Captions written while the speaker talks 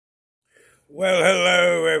Well,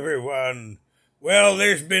 hello, everyone. Well,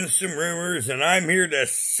 there's been some rumors, and I'm here to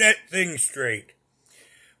set things straight.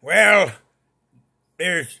 Well,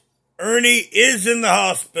 Ernie is in the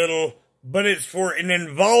hospital, but it's for an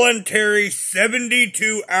involuntary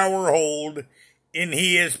 72-hour hold, and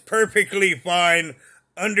he is perfectly fine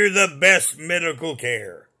under the best medical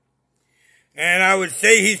care. And I would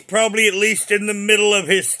say he's probably at least in the middle of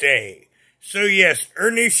his stay. So yes,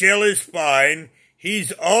 Ernie Shell is fine,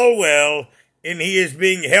 he's all well, and he is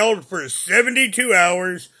being held for 72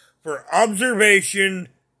 hours for observation,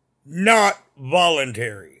 not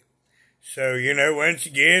voluntary. So, once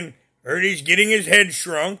again, Ernie's getting his head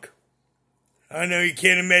shrunk. I know you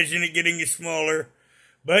can't imagine it getting smaller,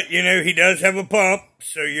 but, he does have a pump,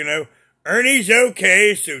 so, Ernie's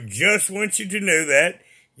okay, so just want you to know that.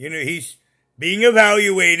 He's being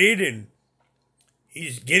evaluated, and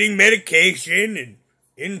he's getting medication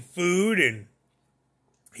and food, and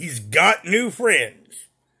he's got new friends.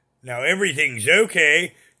 Now, everything's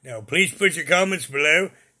okay. Now, please put your comments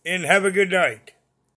below, and have a good night.